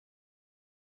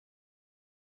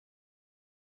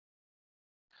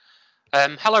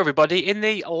Hello everybody. In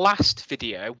the last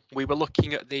video, we were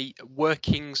looking at the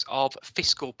workings of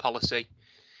fiscal policy.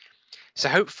 So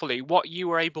hopefully what you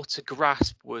were able to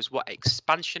grasp was what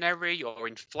expansionary or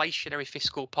inflationary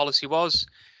fiscal policy was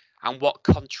and what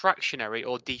contractionary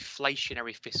or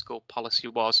deflationary fiscal policy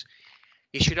was.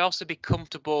 You should also be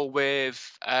comfortable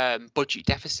with budget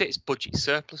deficits, budget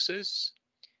surpluses,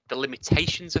 the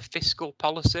limitations of fiscal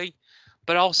policy,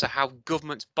 but also how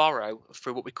governments borrow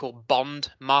through what we call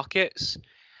bond markets.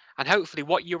 And hopefully,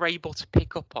 what you're able to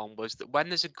pick up on was that when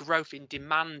there's a growth in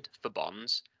demand for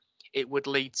bonds, it would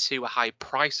lead to a high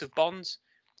price of bonds,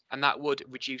 and that would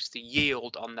reduce the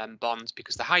yield on them bonds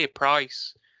because the higher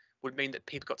price would mean that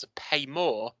people got to pay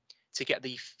more to get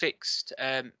the fixed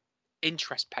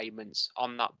interest payments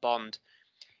on that bond.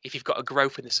 If you've got a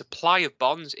growth in the supply of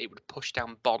bonds, it would push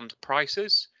down bond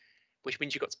prices, which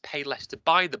means you've got to pay less to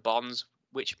buy the bonds,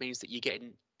 which means that you're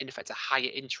getting, in effect, a higher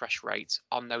interest rate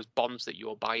on those bonds that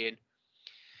you're buying.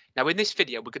 Now, in this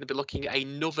video, we're going to be looking at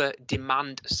another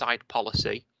demand side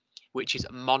policy, which is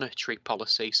monetary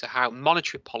policy. So how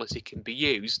monetary policy can be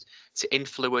used to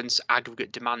influence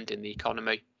aggregate demand in the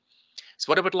economy. So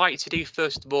what I would like you to do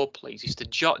first of all, please, is to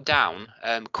jot down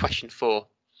question 4.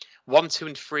 1, 2,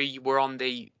 and 3 were on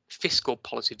the fiscal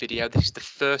policy video. This is the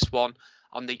first one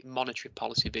on the monetary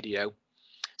policy video.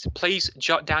 So please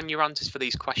jot down your answers for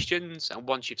these questions, and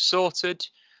once you've sorted,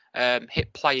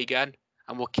 hit play again,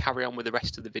 and we'll carry on with the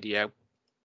rest of the video.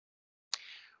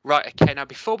 Right, okay, now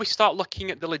before we start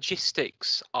looking at the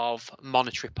logistics of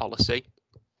monetary policy,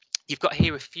 you've got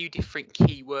here a few different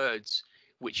key words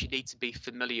which you need to be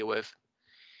familiar with.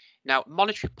 Now,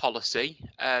 monetary policy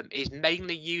is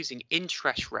mainly using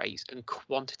interest rates and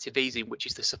quantitative easing, which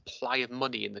is the supply of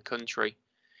money in the country.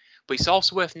 But it's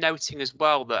also worth noting as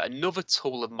well that another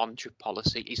tool of monetary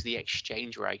policy is the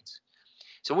exchange rate.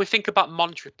 So when we think about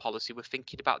monetary policy, we're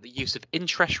thinking about the use of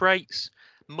interest rates,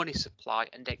 money supply,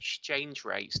 and exchange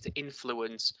rates to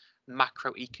influence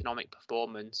macroeconomic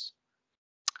performance.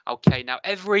 Okay, now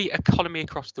every economy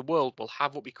across the world will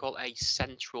have what we call a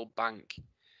central bank.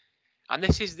 And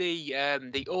this is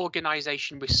the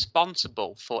organisation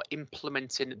responsible for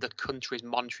implementing the country's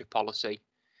monetary policy.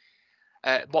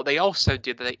 What they also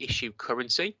do, they issue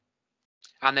currency,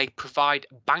 and they provide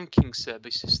banking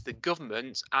services to the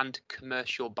government and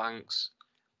commercial banks.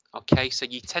 Okay, so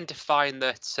you tend to find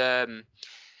that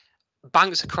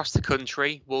banks across the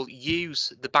country will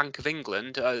use the Bank of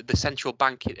England, the central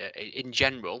bank in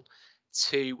general,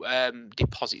 to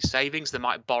deposit savings. They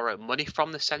might borrow money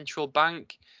from the central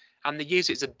bank, and they use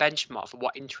it as a benchmark for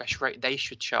what interest rate they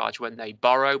should charge when they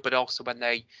borrow, but also when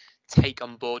they take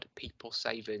on board people's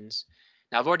savings.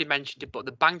 Now, I've already mentioned it, but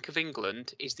the Bank of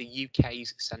England is the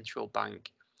UK's central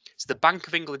bank. So the Bank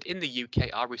of England in the UK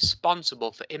are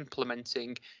responsible for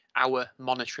implementing our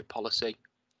monetary policy.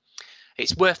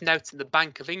 It's worth noting the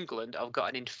Bank of England have got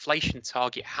an inflation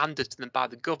target handed to them by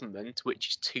the government, which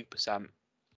is 2%.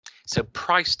 So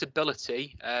price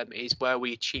stability is where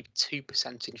we achieve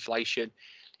 2% inflation.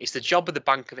 It's the job of the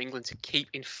Bank of England to keep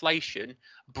inflation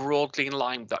broadly in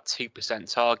line with that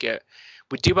 2% target.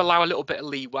 We do allow a little bit of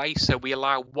leeway, so we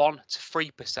allow 1 to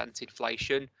 3%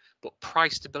 inflation, but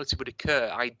price stability would occur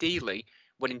ideally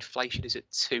when inflation is at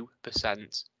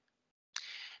 2%.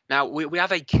 Now, we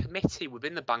have a committee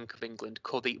within the Bank of England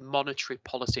called the Monetary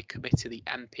Policy Committee, the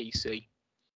MPC.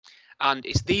 And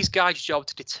it's these guys' job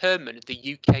to determine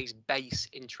the UK's base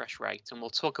interest rate. And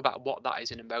we'll talk about what that is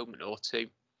in a moment or two.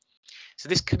 So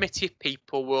this committee of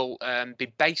people will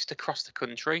be based across the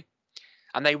country,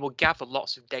 and they will gather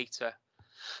lots of data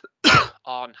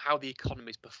on how the economy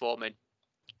is performing,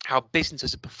 how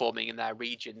businesses are performing in their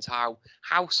regions, how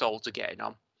households are getting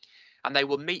on. And they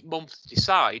will meet monthly to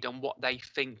decide on what they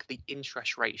think the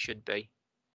interest rate should be.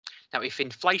 Now, if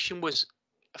inflation was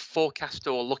forecast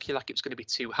or looking like it was going to be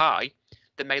too high,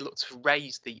 they may look to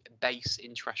raise the base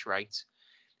interest rate.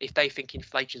 If they think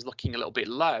inflation is looking a little bit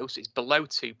low, so it's below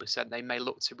 2%, they may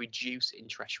look to reduce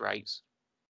interest rates.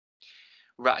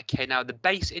 Right, okay, now the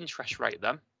base interest rate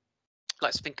then,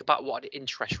 let's think about what an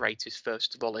interest rate is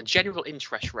first of all. A general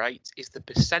interest rate is the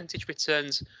percentage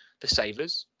returns for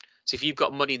savers. So if you've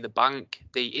got money in the bank,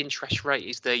 the interest rate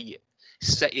is the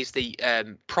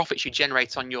profits you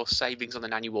generate on your savings on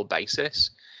an annual basis,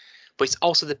 but it's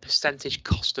also the percentage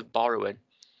cost of borrowing.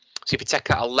 So if you take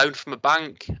out a loan from a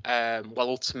bank, well,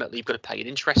 ultimately you've got to pay an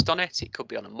interest on it. It could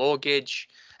be on a mortgage,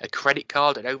 a credit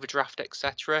card, an overdraft,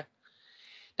 etc.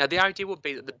 Now, the idea would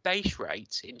be that the base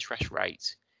rate, interest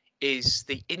rate, is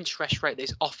the interest rate that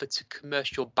is offered to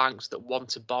commercial banks that want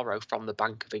to borrow from the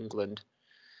Bank of England.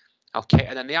 Okay,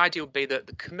 and then the idea would be that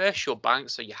the commercial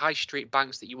banks, so your high street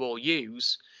banks that you all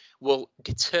use, will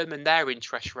determine their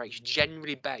interest rates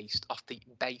generally based off the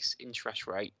base interest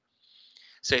rate.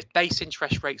 So if base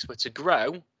interest rates were to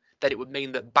grow, then it would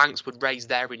mean that banks would raise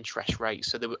their interest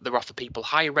rates. So they would offer people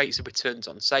higher rates of returns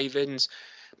on savings,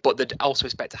 but they'd also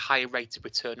expect a higher rate of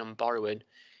return on borrowing.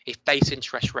 If base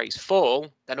interest rates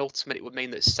fall, then ultimately it would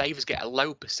mean that savers get a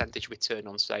low percentage return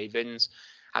on savings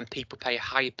and people pay a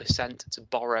higher percent to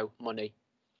borrow money.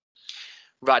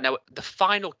 Right, now, the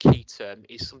final key term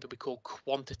is something we call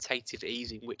quantitative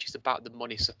easing, which is about the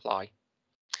money supply.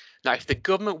 Now, if the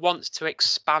government wants to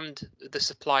expand the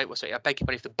supply, well, sorry, I beg your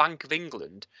pardon, if the Bank of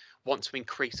England wants to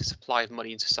increase the supply of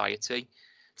money in society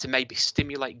to maybe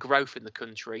stimulate growth in the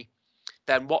country,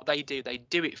 then what they do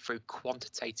it through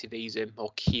quantitative easing,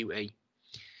 or QE.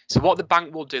 So what the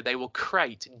bank will do, they will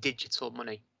create digital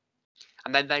money.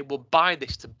 And then they will buy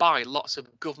this to buy lots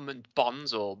of government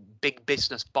bonds or big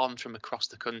business bonds from across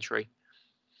the country.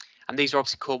 And these are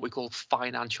obviously called, we call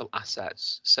financial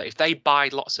assets. So if they buy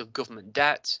lots of government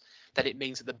debt, then it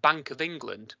means that the Bank of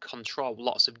England control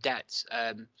lots of debt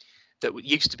that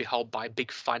used to be held by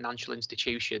big financial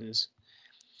institutions.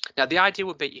 Now, the idea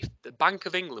would be if the Bank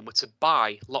of England were to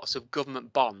buy lots of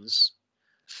government bonds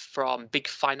from big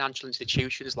financial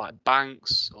institutions like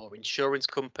banks or insurance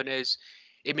companies,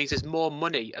 it means there's more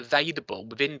money available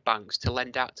within banks to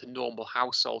lend out to normal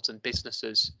households and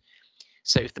businesses.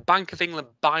 So if the Bank of England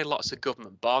buy lots of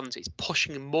government bonds, it's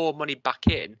pushing more money back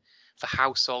in for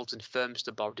households and firms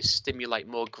to borrow to stimulate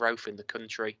more growth in the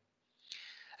country.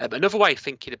 Another way of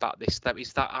thinking about this, though,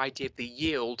 is that idea of the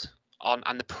yield on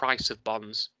and the price of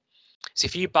bonds. So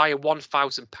if you buy a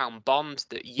 £1,000 bond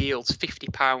that yields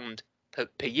 £50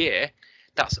 per year,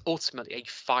 that's ultimately a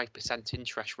 5%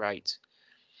 interest rate.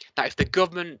 Now, if the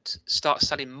government starts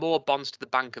selling more bonds to the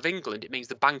Bank of England, it means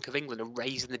the Bank of England are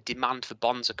raising the demand for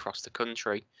bonds across the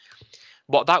country.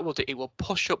 What that will do, it will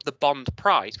push up the bond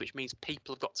price, which means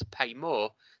people have got to pay more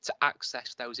to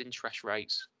access those interest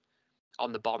rates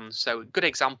on the bonds. So a good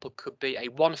example could be a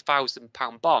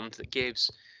 £1,000 bond that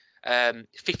gives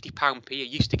 £50 per year,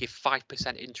 used to give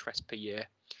 5% interest per year.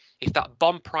 If that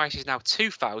bond price is now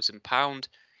 £2,000,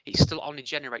 it still only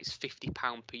generates £50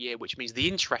 per year, which means the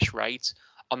interest rate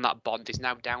on that bond is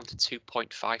now down to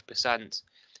 2.5%.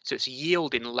 So it's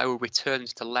yielding lower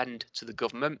returns to lend to the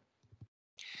government.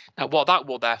 Now, what that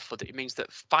will therefore do, it means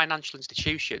that financial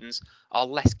institutions are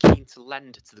less keen to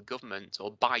lend to the government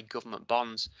or buy government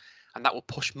bonds, and that will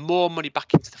push more money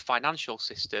back into the financial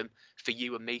system for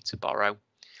you and me to borrow.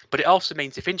 But it also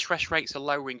means if interest rates are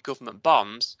lower in government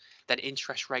bonds, then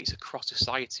interest rates across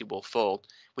society will fall,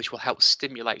 which will help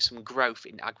stimulate some growth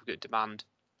in aggregate demand.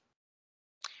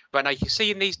 Right, now you can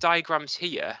see in these diagrams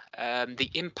here the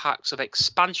impacts of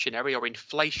expansionary or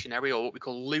inflationary or what we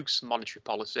call loose monetary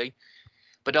policy,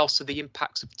 but also the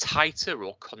impacts of tighter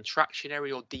or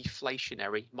contractionary or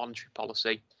deflationary monetary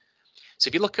policy. So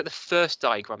if you look at the first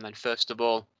diagram, then first of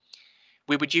all,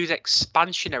 we would use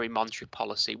expansionary monetary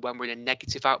policy when we're in a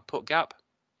negative output gap.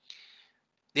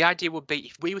 The idea would be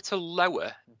if we were to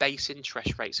lower base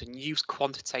interest rates and use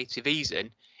quantitative easing,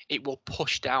 it will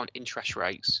push down interest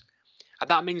rates. And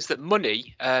that means that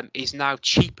money is now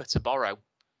cheaper to borrow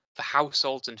for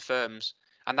households and firms,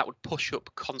 and that would push up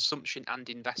consumption and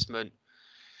investment.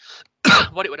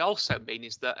 What it would also mean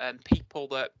is that people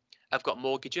that have got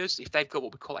mortgages, if they've got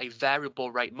what we call a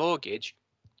variable rate mortgage,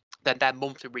 then their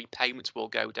monthly repayments will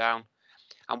go down.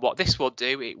 And what this will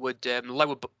do, it would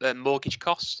lower mortgage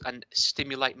costs and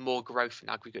stimulate more growth in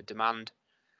aggregate demand.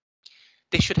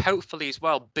 This should hopefully as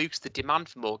well boost the demand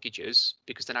for mortgages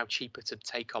because they're now cheaper to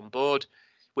take on board,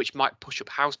 which might push up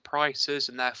house prices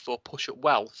and therefore push up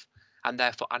wealth and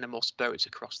therefore animal spirits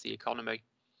across the economy.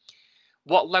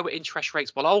 What lower interest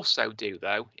rates will also do,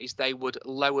 though, is they would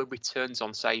lower returns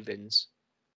on savings.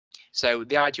 So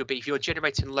the idea would be if you're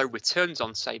generating low returns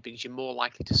on savings, you're more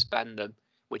likely to spend them,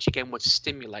 which again would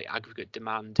stimulate aggregate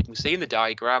demand. You can see in the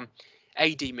diagram,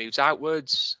 AD moves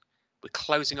outwards, we're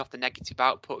closing off the negative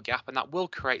output gap, and that will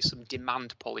create some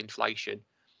demand pull inflation.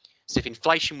 So if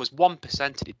inflation was 1%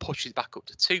 and it pushes back up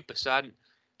to 2%,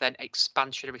 then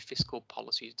expansionary fiscal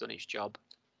policy has done its job.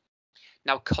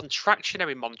 Now,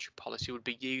 contractionary monetary policy would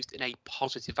be used in a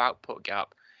positive output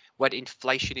gap when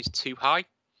inflation is too high.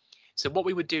 So what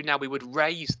we would do now, we would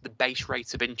raise the base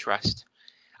rate of interest.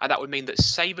 And that would mean that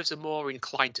savers are more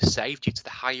inclined to save due to the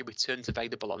higher returns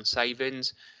available on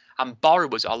savings, and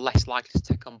borrowers are less likely to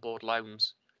take on board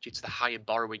loans due to the higher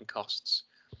borrowing costs.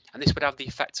 And this would have the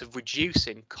effect of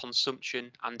reducing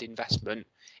consumption and investment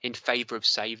in favour of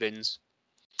savings.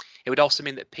 It would also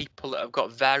mean that people that have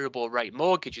got variable rate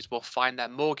mortgages will find their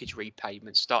mortgage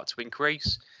repayments start to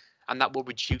increase, and that will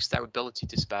reduce their ability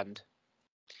to spend.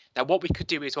 Now, what we could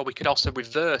do is, well, we could also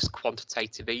reverse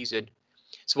quantitative easing.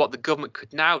 So what the government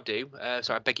could now do,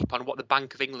 sorry, I beg your pardon, what the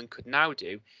Bank of England could now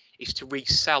do is to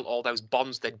resell all those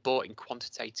bonds they'd bought in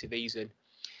quantitative easing.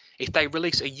 If they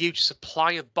release a huge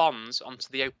supply of bonds onto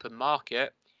the open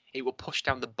market, it will push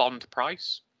down the bond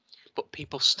price, but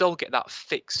people still get that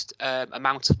fixed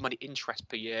amount of money interest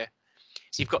per year.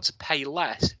 So you've got to pay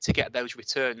less to get those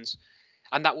returns.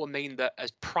 And that will mean that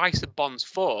as price of bonds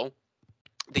fall,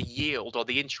 the yield or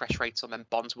the interest rates on them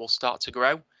bonds will start to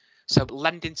grow. So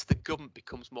lending to the government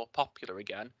becomes more popular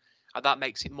again, and that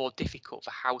makes it more difficult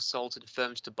for households and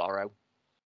firms to borrow.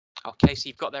 Okay, so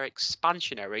you've got their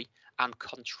expansionary and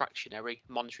contractionary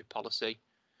monetary policy.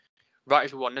 Right,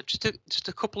 everyone, now just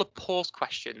a couple of pause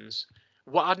questions.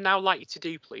 What I'd now like you to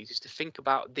do, please, is to think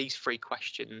about these three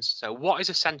questions. So what is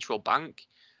a central bank?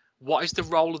 What is the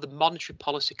role of the Monetary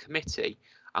Policy Committee?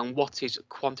 And what is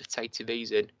quantitative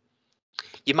easing?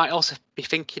 You might also be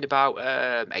thinking about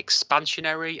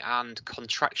expansionary and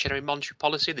contractionary monetary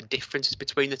policy, the differences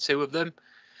between the two of them.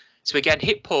 So again,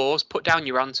 hit pause, put down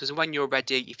your answers, and when you're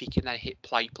ready, if you can then hit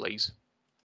play, please.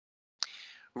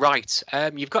 Right,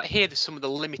 you've got here some of the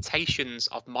limitations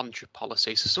of monetary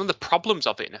policy. So some of the problems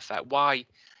of it, in effect, why,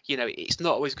 it's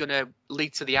not always going to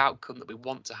lead to the outcome that we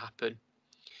want to happen.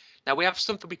 Now, we have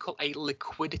something we call a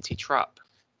liquidity trap.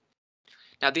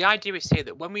 Now, the idea is here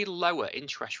that when we lower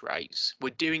interest rates, we're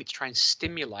doing it to try and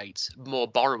stimulate more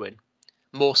borrowing,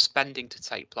 more spending to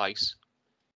take place,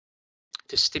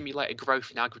 to stimulate a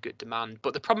growth in aggregate demand.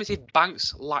 But the problem is if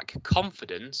banks lack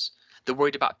confidence, they're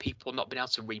worried about people not being able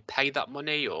to repay that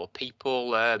money, or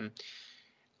people that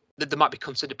they might be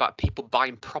concerned about people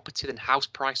buying property and house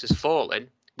prices falling,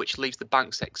 which leaves the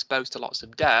banks exposed to lots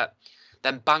of debt.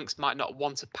 Then banks might not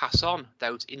want to pass on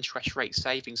those interest rate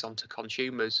savings onto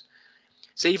consumers.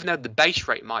 So even though the base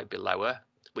rate might be lower,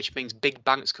 which means big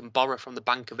banks can borrow from the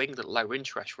Bank of England at lower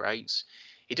interest rates,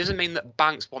 it doesn't mean that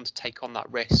banks want to take on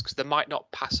that risk, because they might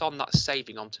not pass on that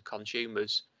saving onto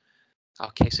consumers.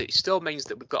 Okay, so it still means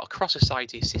that we've got across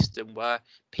society a system where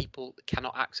people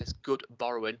cannot access good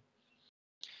borrowing.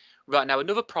 Right, now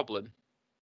another problem,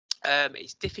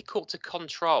 it's difficult to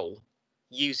control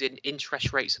using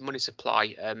interest rates and money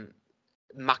supply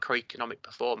macroeconomic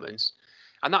performance.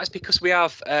 And that is because we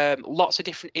have lots of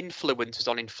different influences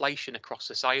on inflation across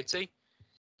society.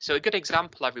 So a good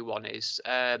example, everyone, is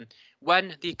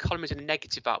when the economy is in a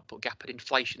negative output gap and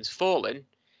inflation's falling,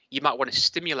 you might want to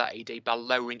stimulate AD by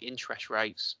lowering interest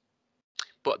rates.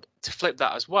 But to flip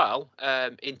that as well,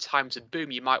 in times of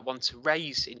boom, you might want to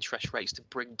raise interest rates to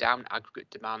bring down aggregate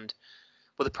demand.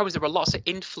 Well, the problem is there are lots of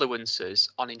influences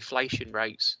on inflation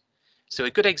rates. So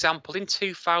a good example, in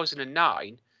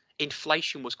 2009,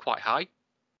 inflation was quite high,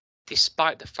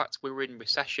 despite the fact we were in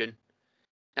recession.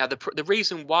 Now, the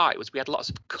reason why was we had lots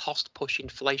of cost-push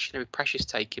inflationary pressures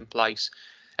taking place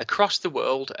across the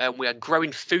world, and we had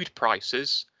growing food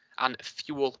prices and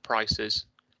fuel prices.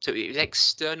 So it was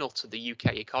external to the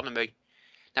UK economy.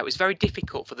 Now, it was very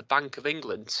difficult for the Bank of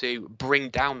England to bring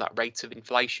down that rate of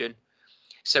inflation.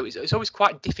 So it's always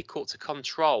quite difficult to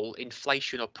control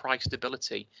inflation or price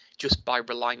stability just by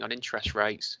relying on interest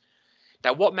rates.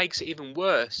 Now, what makes it even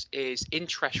worse is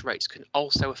interest rates can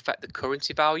also affect the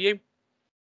currency value.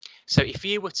 So if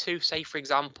you were to, say, for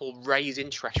example, raise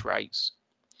interest rates,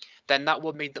 then that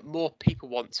would mean that more people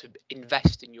want to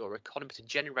invest in your economy to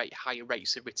generate higher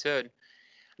rates of return.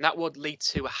 And that would lead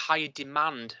to a higher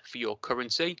demand for your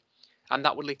currency, and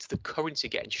that would lead to the currency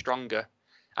getting stronger,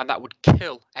 and that would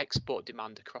kill export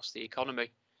demand across the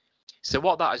economy. So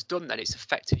what that has done then, it's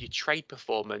affected your trade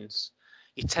performance.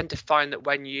 You tend to find that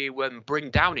when you bring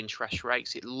down interest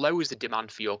rates, it lowers the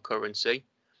demand for your currency,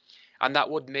 and that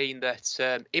would mean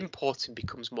that importing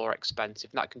becomes more expensive,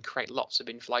 and that can create lots of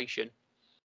inflation.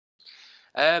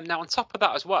 Now, on top of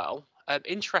that as well,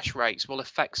 interest rates will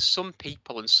affect some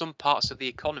people and some parts of the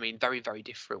economy in very, very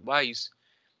different ways.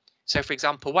 So, for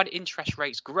example, when interest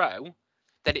rates grow,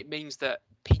 then it means that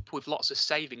people with lots of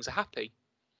savings are happy,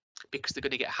 because they're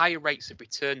going to get higher rates of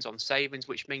returns on savings,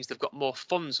 which means they've got more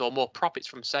funds or more profits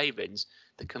from savings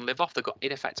that can live off. They've got,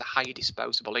 in effect, a higher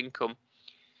disposable income.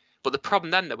 But the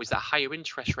problem then, though, is that higher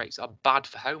interest rates are bad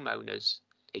for homeowners.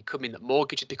 It could mean that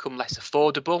mortgages become less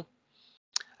affordable,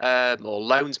 or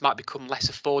loans might become less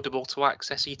affordable to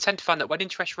access. So you tend to find that when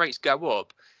interest rates go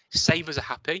up, savers are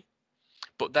happy,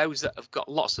 but those that have got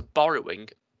lots of borrowing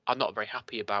are not very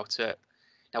happy about it.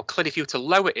 Now, clearly, if you were to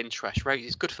lower interest rates,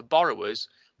 it's good for borrowers,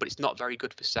 but it's not very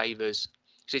good for savers.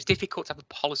 So it's difficult to have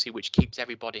a policy which keeps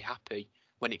everybody happy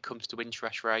when it comes to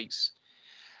interest rates.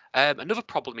 Another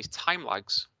problem is time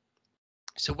lags.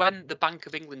 So when the Bank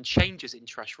of England changes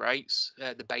interest rates,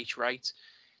 the base rate,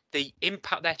 the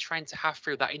impact they're trying to have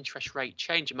through that interest rate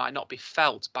change might not be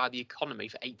felt by the economy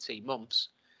for 18 months.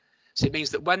 So it means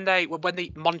that when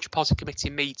the Monetary Policy Committee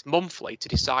meets monthly to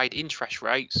decide interest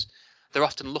rates, they're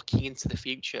often looking into the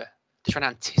future. They're trying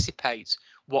to anticipate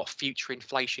what future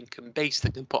inflation can be, so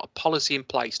they can put a policy in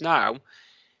place now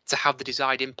to have the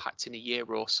desired impact in a year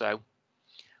or so.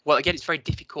 Well, again, it's very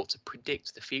difficult to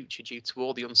predict the future due to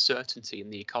all the uncertainty in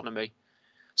the economy.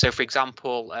 So, for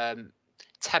example,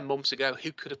 10 months ago,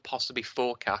 who could have possibly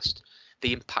forecast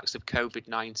the impacts of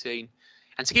COVID-19?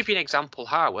 And to give you an example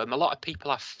how, a lot of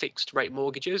people have fixed rate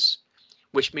mortgages,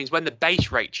 which means when the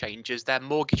base rate changes, their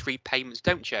mortgage repayments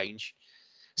don't change.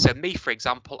 So me, for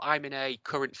example, I'm in a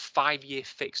current 5-year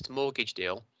fixed mortgage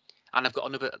deal, and I've got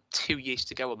another 2 years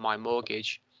to go on my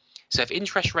mortgage. So if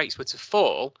interest rates were to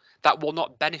fall, that will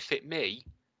not benefit me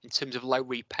in terms of low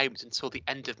repayments until the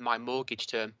end of my mortgage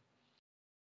term.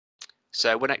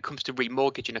 So when it comes to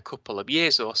remortgaging a couple of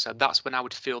years or so, that's when I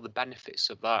would feel the benefits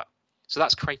of that. So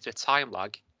that's created a time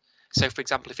lag. So for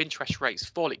example, if interest rates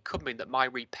fall, it could mean that my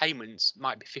repayments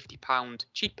might be £50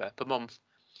 cheaper per month,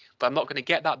 but I'm not going to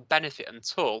get that benefit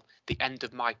until the end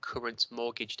of my current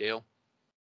mortgage deal.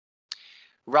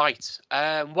 Right, what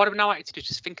I would now like to do is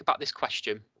just think about this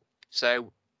question.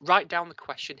 So write down the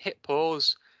question, hit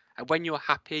pause, and when you're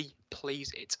happy,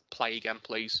 please hit play again,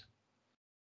 please.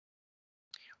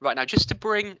 Right, now just to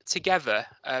bring together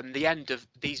the end of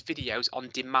these videos on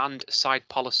demand side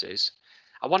policies,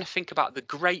 I want to think about the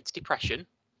Great Depression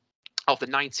of the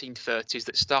 1930s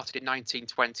that started in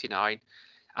 1929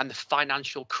 and the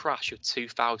financial crash of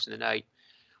 2008.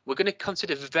 We're going to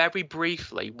consider very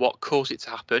briefly what caused it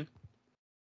to happen,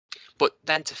 but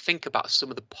then to think about some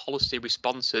of the policy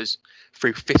responses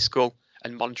through fiscal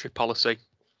and monetary policy.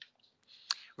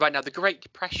 Right, now the Great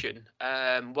Depression,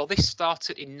 well, this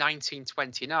started in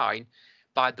 1929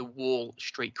 by the Wall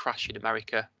Street crash in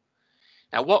America.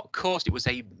 Now, what caused it was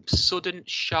a sudden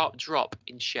sharp drop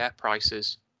in share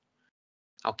prices.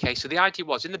 Okay, so the idea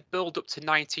was in the build up to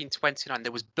 1929,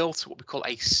 there was built what we call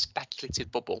a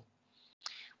speculative bubble,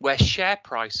 where share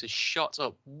prices shot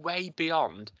up way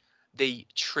beyond the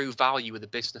true value of the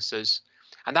businesses.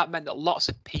 And that meant that lots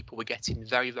of people were getting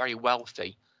very, very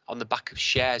wealthy on the back of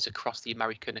shares across the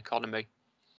American economy.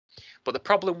 But the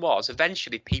problem was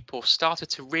eventually people started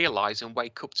to realize and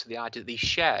wake up to the idea that these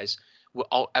shares were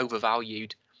all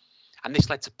overvalued. And this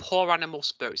led to poor animal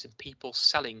spirits and people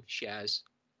selling shares.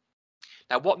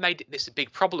 Now, what made this a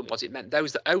big problem was it meant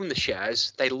those that owned the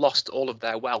shares, they lost all of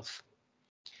their wealth.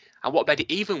 And what made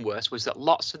it even worse was that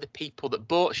lots of the people that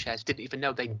bought shares didn't even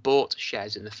know they bought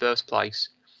shares in the first place.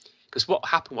 Because what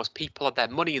happened was people had their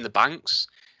money in the banks,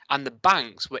 and the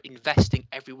banks were investing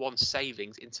everyone's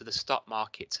savings into the stock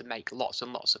market to make lots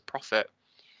and lots of profit.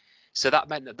 So that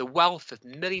meant that the wealth of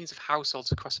millions of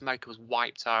households across America was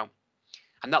wiped out.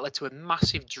 And that led to a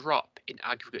massive drop in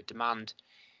aggregate demand.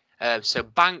 So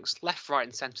banks left, right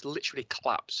and centre literally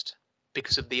collapsed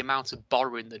because of the amount of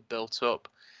borrowing that built up.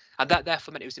 And that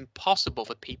therefore meant it was impossible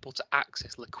for people to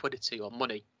access liquidity or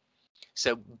money.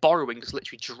 So borrowing just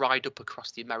literally dried up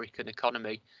across the American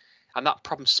economy. And that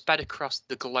problem spread across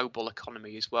the global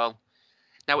economy as well.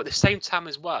 Now, at the same time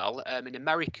as well, in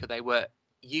America, they were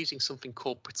using something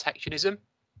called protectionism.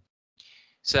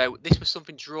 So this was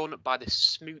something drawn up by the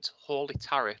Smoot-Hawley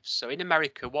tariffs. So in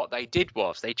America, what they did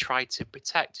was they tried to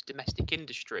protect domestic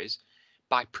industries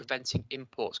by preventing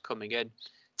imports coming in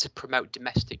to promote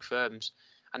domestic firms.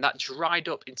 And that dried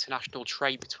up international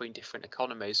trade between different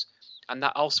economies. And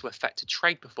that also affected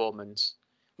trade performance,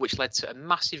 which led to a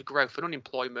massive growth in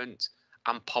unemployment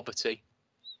and poverty.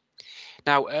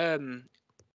 Now,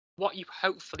 what you're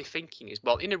hopefully thinking is,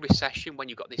 well, in a recession, when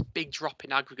you've got this big drop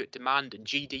in aggregate demand and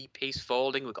GDP is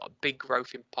falling, we've got a big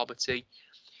growth in poverty,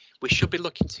 we should be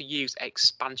looking to use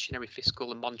expansionary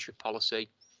fiscal and monetary policy.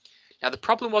 Now, the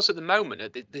problem was at the moment,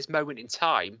 at this moment in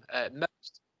time,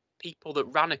 most people that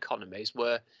ran economies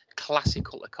were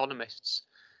classical economists,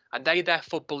 and they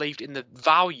therefore believed in the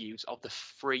values of the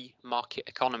free market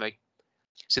economy.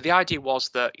 So the idea was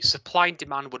that supply and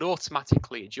demand would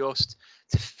automatically adjust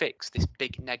to fix this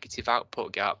big negative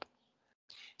output gap.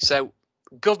 So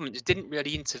governments didn't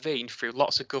really intervene through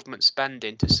lots of government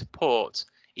spending to support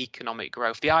economic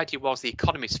growth. The idea was the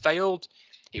economy's failed,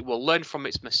 it will learn from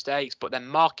its mistakes, but then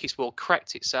markets will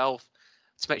correct itself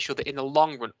to make sure that in the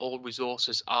long run all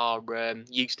resources are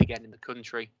used again in the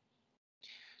country.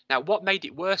 Now, what made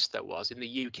it worse, though, was in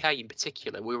the UK in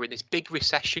particular, we were in this big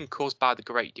recession caused by the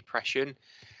Great Depression,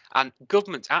 and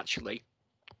governments actually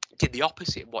did the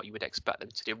opposite of what you would expect them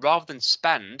to do. Rather than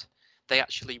spend, they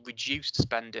actually reduced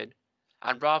spending,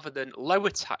 and rather than lower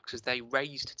taxes, they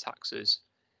raised taxes.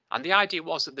 And the idea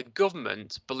was that the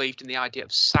government believed in the idea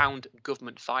of sound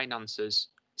government finances.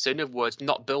 So in other words,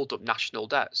 not build up national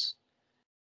debts.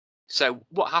 So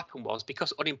what happened was,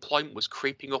 because unemployment was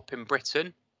creeping up in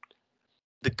Britain,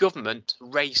 the government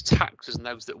raised taxes on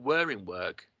those that were in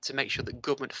work to make sure that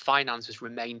government finances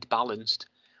remained balanced.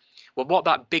 Well, what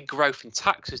that big growth in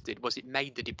taxes did was it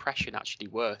made the depression actually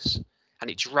worse, and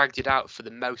it dragged it out for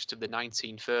the most of the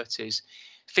 1930s.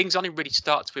 Things only really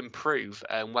started to improve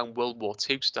when World War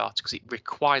II started, because it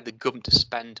required the government to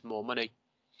spend more money.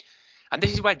 And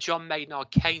this is where John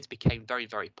Maynard Keynes became very,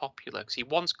 very popular, because he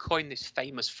once coined this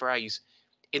famous phrase,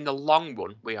 "In the long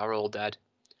run, we are all dead."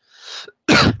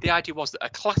 The idea was that a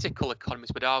classical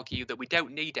economist would argue that we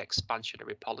don't need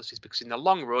expansionary policies, because in the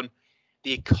long run,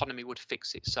 the economy would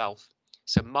fix itself.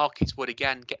 So markets would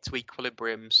again get to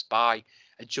equilibriums by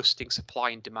adjusting supply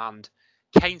and demand.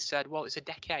 Keynes said, well, it's a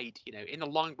decade, in the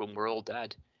long run, we're all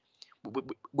dead.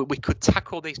 We could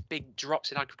tackle these big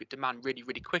drops in aggregate demand really,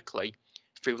 really quickly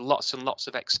through lots and lots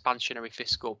of expansionary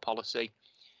fiscal policy.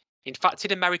 In fact,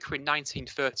 in America in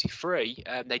 1933,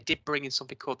 they did bring in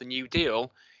something called the New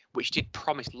Deal, which did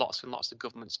promise lots and lots of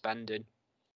government spending.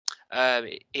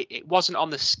 It wasn't on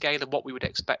the scale of what we would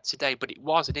expect today, but it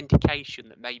was an indication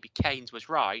that maybe Keynes was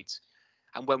right.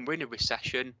 And when we're in a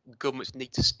recession, governments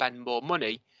need to spend more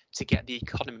money to get the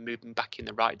economy moving back in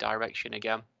the right direction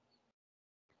again.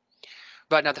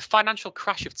 Right, now, the financial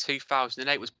crash of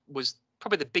 2008 was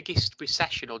probably the biggest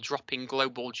recession or drop in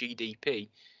global GDP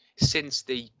since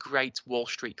the Great Wall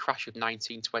Street crash of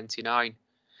 1929.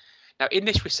 Now, in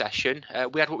this recession,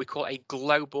 we had what we call a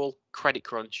global credit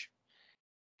crunch.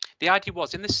 The idea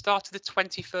was, in the start of the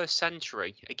 21st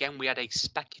century, again, we had a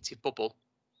speculative bubble.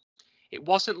 It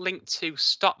wasn't linked to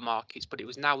stock markets, but it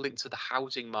was now linked to the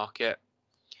housing market.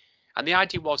 And the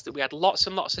idea was that we had lots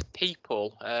and lots of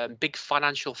people, big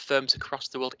financial firms across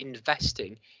the world,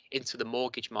 investing into the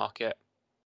mortgage market.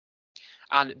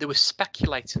 And they were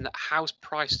speculating that house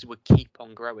prices would keep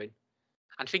on growing.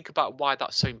 And think about why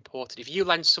that's so important. If you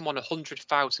lend someone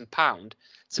 £100,000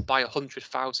 to buy a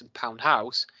 £100,000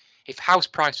 house, if house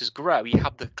prices grow, you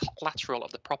have the collateral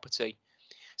of the property.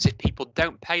 So if people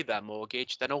don't pay their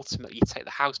mortgage, then ultimately you take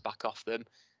the house back off them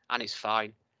and it's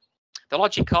fine. The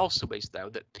logic also is, though,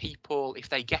 that people, if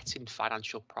they get in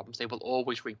financial problems, they will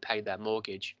always repay their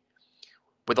mortgage.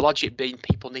 With the logic being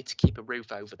people need to keep a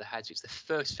roof over their heads. It's the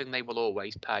first thing they will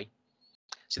always pay.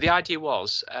 So the idea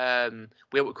was we had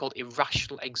what we called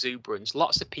irrational exuberance.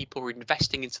 Lots of people were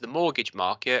investing into the mortgage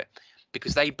market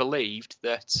because they believed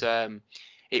that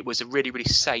it was a really, really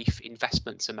safe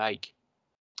investment to make.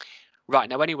 Right,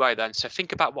 now anyway then, so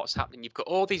think about what's happening. You've got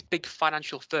all these big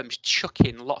financial firms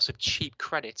chucking lots of cheap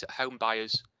credit at home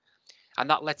buyers. And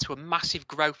that led to a massive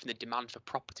growth in the demand for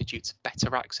property due to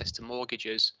better access to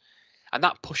mortgages. And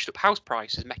that pushed up house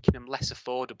prices, making them less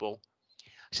affordable.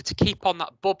 So to keep on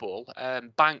that bubble,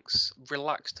 banks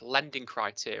relaxed lending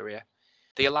criteria.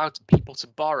 They allowed people to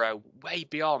borrow way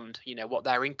beyond, what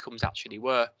their incomes actually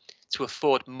were, to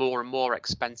afford more and more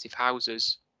expensive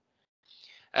houses.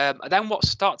 And then what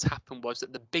started to happen was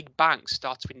that the big banks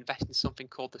started to invest in something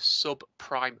called the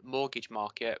subprime mortgage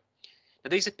market. Now,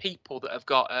 these are people that have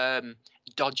got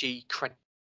dodgy credit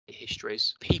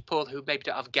histories, people who maybe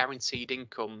don't have guaranteed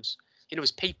incomes. It's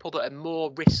people that are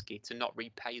more risky to not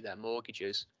repay their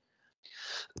mortgages.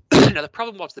 Now, the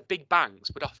problem was the big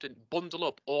banks would often bundle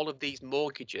up all of these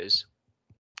mortgages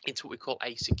into what we call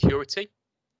a security.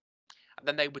 And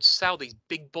then they would sell these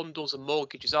big bundles of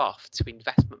mortgages off to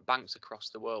investment banks across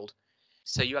the world.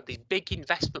 So you had these big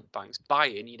investment banks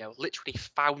buying, literally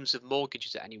thousands of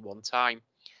mortgages at any one time.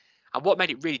 And what made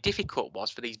it really difficult was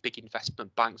for these big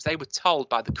investment banks, they were told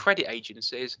by the credit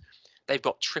agencies they've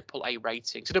got AAA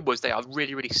ratings. In other words, they are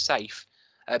really, really safe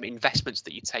investments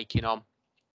that you're taking on.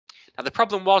 Now, the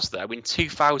problem was, though, in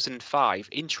 2005,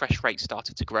 interest rates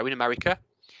started to grow in America.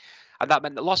 And that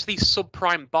meant that lots of these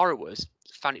subprime borrowers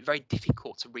found it very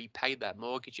difficult to repay their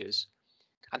mortgages.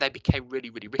 And they became really,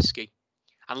 really risky.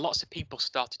 And lots of people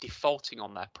started defaulting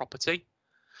on their property.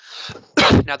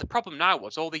 Now, the problem now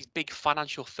was all these big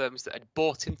financial firms that had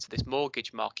bought into this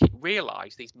mortgage market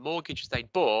realised these mortgages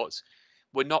they'd bought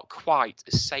were not quite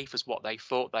as safe as what they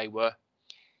thought they were.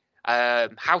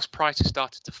 House prices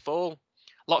started to fall.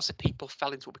 Lots of people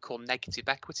fell into what we call negative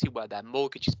equity, where their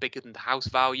mortgage is bigger than the house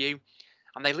value.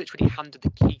 And they literally handed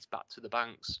the keys back to the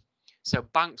banks. So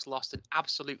banks lost an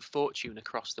absolute fortune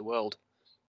across the world.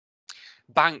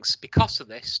 Banks, because of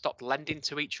this, stopped lending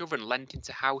to each other and lending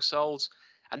to households.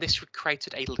 And this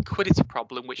created a liquidity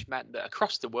problem, which meant that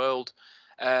across the world,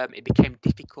 it became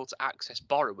difficult to access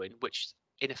borrowing, which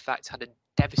in effect had a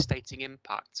devastating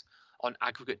impact on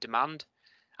aggregate demand.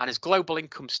 And as global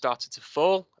income started to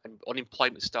fall and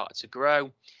unemployment started to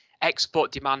grow,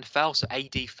 export demand fell, so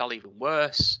AD fell even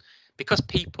worse. Because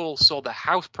people saw their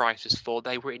house prices fall,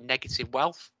 they were in negative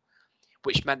wealth,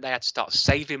 which meant they had to start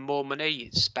saving more money,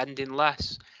 spending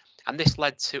less. And this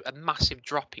led to a massive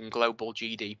drop in global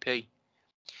GDP.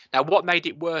 Now, what made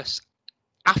it worse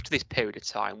after this period of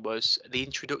time was the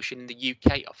introduction in the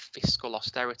UK of fiscal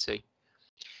austerity.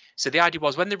 So the idea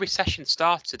was when the recession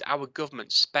started, our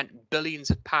government spent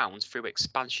billions of pounds through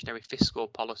expansionary fiscal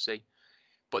policy,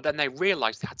 but then they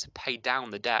realised they had to pay down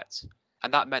the debt.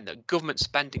 And that meant that government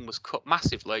spending was cut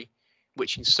massively,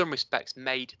 which in some respects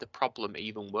made the problem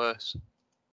even worse.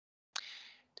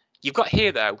 You've got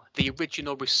here, though, the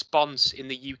original response in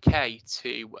the UK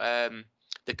to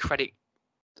the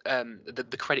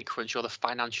credit crunch or the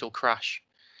financial crash.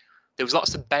 There was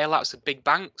lots of bailouts of big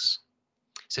banks.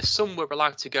 So some were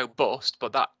allowed to go bust,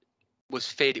 but that was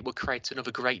feared it would create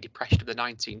another Great Depression of the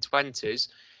 1920s.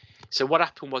 So what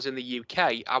happened was in the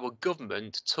UK, our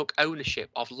government took ownership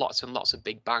of lots and lots of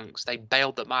big banks. They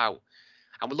bailed them out.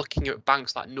 And we're looking at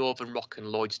banks like Northern Rock and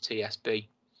Lloyds TSB.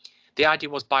 The idea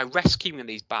was by rescuing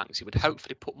these banks, it would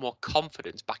hopefully put more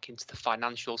confidence back into the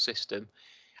financial system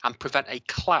and prevent a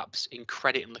collapse in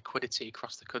credit and liquidity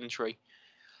across the country.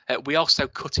 We also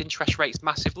cut interest rates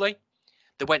massively.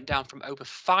 They went down from over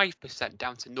 5%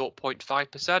 down to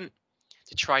 0.5%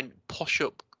 to try and push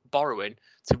up borrowing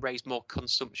to raise more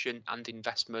consumption and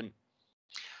investment.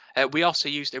 We also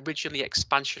used originally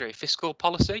expansionary fiscal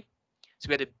policy. So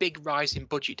we had a big rise in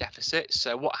budget deficits.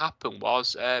 So what happened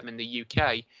was in the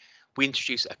UK, we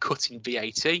introduced a cut in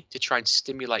VAT to try and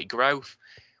stimulate growth.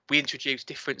 We introduced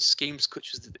different schemes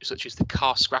such as the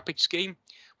car scrappage scheme,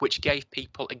 which gave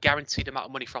people a guaranteed amount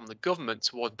of money from the government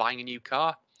towards buying a new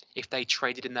car if they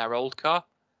traded in their old car.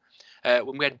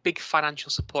 When we had big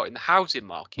financial support in the housing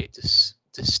market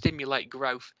to stimulate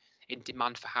growth in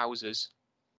demand for houses.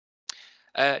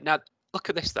 Now, look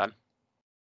at this then.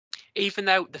 Even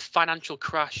though the financial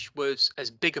crash was as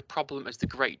big a problem as the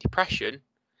Great Depression,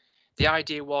 the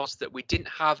idea was that we didn't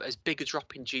have as big a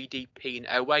drop in GDP in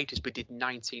 2008 as we did in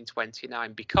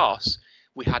 1929 because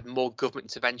we had more government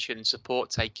intervention and support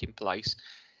taking place.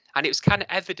 And it was kind of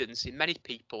evidence in many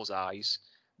people's eyes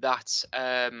that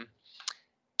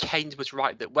Keynes was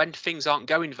right, that when things aren't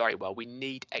going very well, we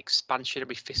need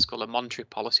expansionary fiscal and monetary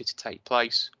policy to take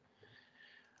place.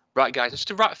 Right, guys, just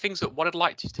to wrap things up, what I'd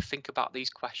like you to think about these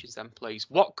questions then, please.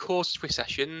 What causes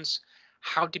recessions?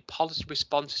 How did policy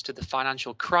responses to the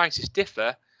financial crisis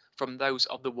differ from those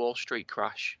of the Wall Street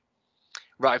crash?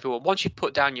 Right, everyone, once you've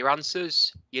put down your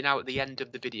answers, you're now at the end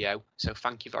of the video, so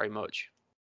thank you very much.